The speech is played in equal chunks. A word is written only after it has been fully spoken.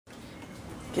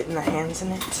Getting the hands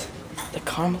in it. The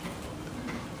caramel.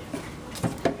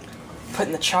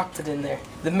 Putting the chocolate in there.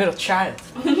 The middle child.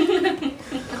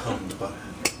 Come by.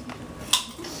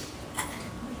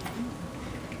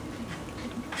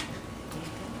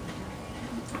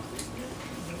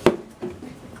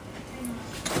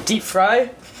 Deep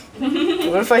fry?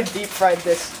 What if I deep fried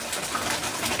this?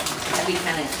 That'd be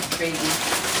kind of crazy.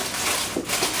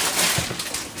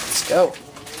 Let's go.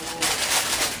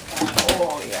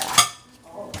 Oh yeah.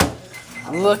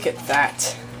 Look at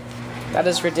that. That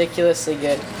is ridiculously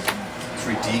good. It's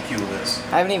ridiculous.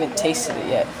 I haven't even tasted it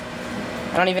yet.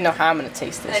 I don't even know how I'm gonna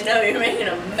taste this. I know you're making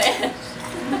a mess.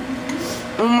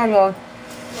 Oh my god.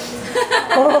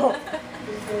 Oh.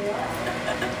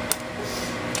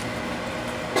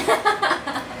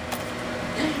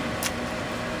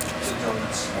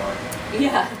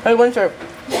 Yeah. Hey Winter,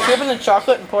 can you open the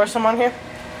chocolate and pour some on here?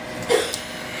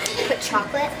 Put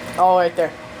chocolate? Oh, right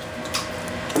there.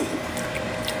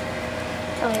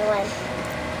 Only one.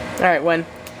 Alright, when?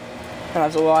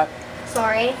 That's a lot.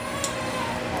 Sorry.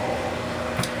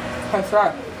 That's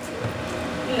right.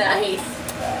 Nice.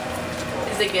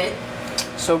 Is it good?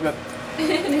 So good.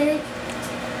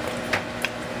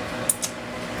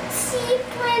 See,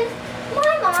 when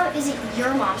my mom isn't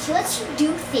your mom, she lets you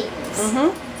do things.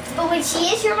 Mm-hmm. But when she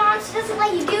is your mom, she doesn't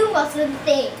let you do most of the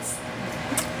things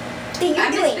that you're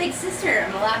I'm doing. his big sister.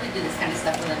 I'm allowed to do this kind of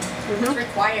stuff with him. Mm-hmm. It's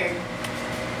required.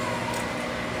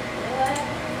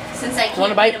 Since I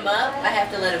Want a can't bite? beat him up, I have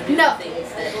to let him do No. the things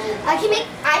that...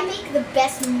 I make the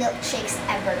best milkshakes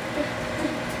ever.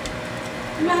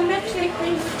 My milkshake,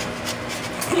 please.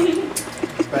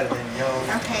 It's better than yours.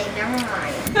 Okay, never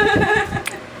mind.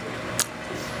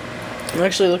 It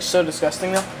actually looks so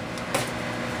disgusting though.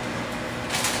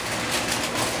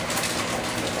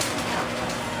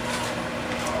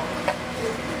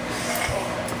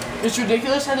 It's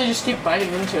ridiculous how they just keep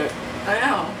biting into it. I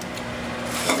know.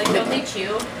 Like, don't they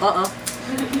chew?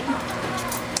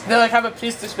 They like have a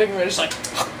piece this big and they're just like.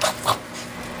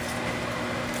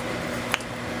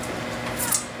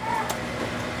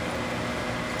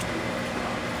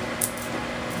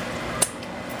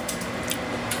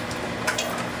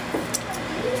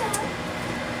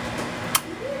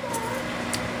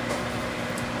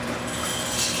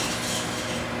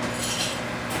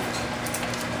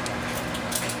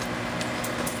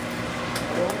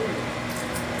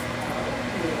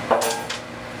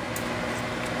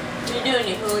 What are you doing,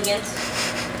 you hooligans?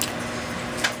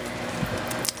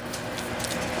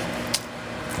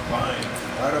 Fine.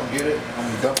 I don't get it.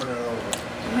 I'm dumping it over.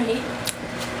 Right?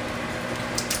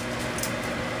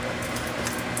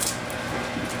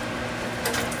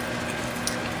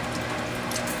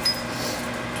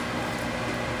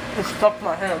 It stuck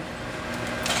my hand.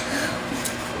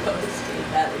 That was pretty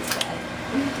badly sad.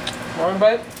 One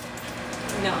bite?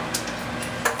 No.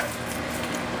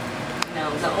 No,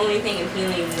 the only thing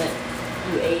appealing that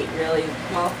you ate really,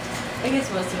 well, I guess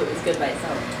most of it was good by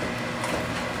itself.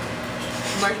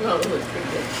 Marshmallow was pretty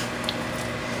good.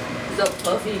 So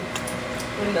fluffy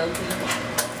and melty.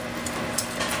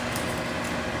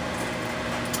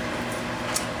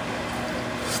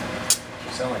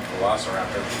 You sound like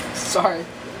Velociraptor. Sorry.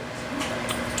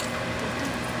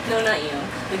 No, not you.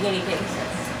 The guinea pigs.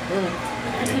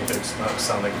 Guinea pigs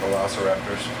sound like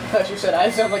velociraptors. I thought you said I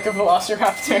sound like a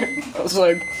velociraptor. I was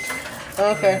like,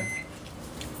 okay.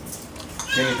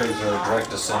 Guinea pigs are a direct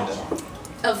descendant.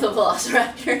 Of the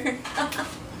velociraptor.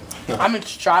 I'm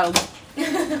its child.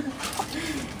 Yeah.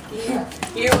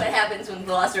 Hear what happens when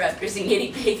velociraptors and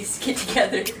guinea pigs get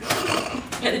together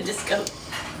at a disco.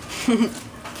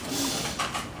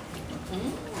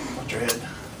 Watch your head.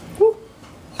 Woo.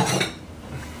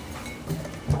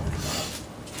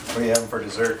 What are you having for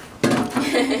dessert?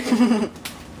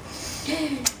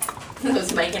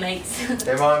 Those Micanites.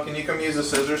 Hey Mom, can you come use the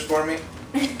scissors for me?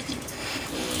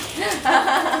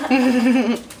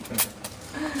 I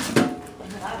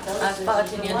was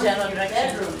following your general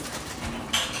direction.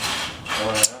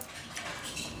 Oh,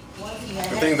 yeah. I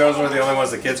think those were the only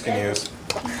ones the kids can use.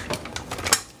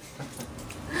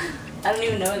 I don't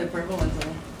even know where the purple ones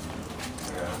are.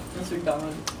 Yeah. Those are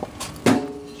gone.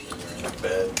 In the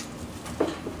bed.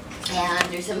 Yeah,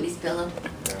 under somebody's pillow.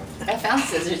 Yeah. I found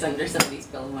scissors under somebody's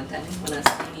pillow one time when I was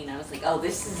cleaning. I was like, oh,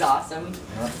 this is awesome.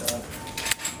 Not that.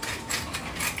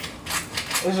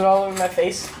 Is it all over my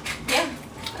face? Yeah,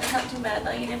 that's not too bad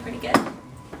though. You did pretty good.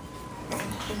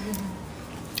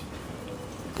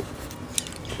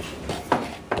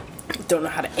 Don't know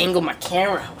how to angle my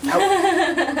camera without.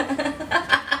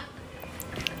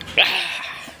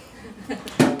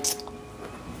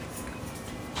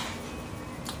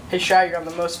 Hey Shy, you're on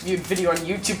the most viewed video on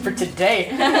YouTube for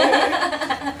today.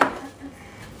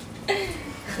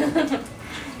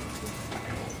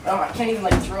 Oh, I can't even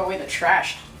like throw away the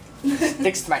trash. It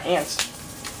sticks to my hands.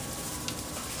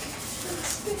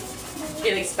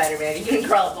 You're like Spider-Man. You can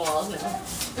crawl up the walls now.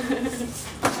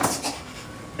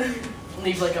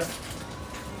 Leave like a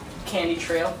candy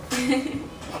trail.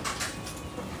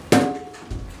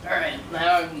 Alright,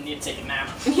 now I need to take a nap.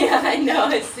 Yeah, I know.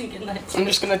 I was thinking that too. I'm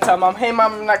just gonna tell Mom, hey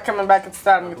Mom, I'm not coming back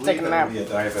inside, I'm I gonna take a believe nap. that would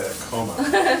be a diabetic coma.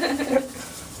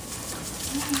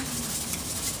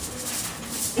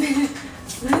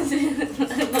 I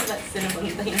love that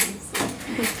cinnamon thing.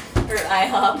 Or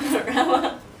IHOP.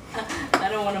 I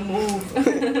don't want to move.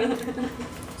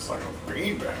 It's like a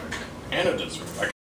beanbag and a dessert.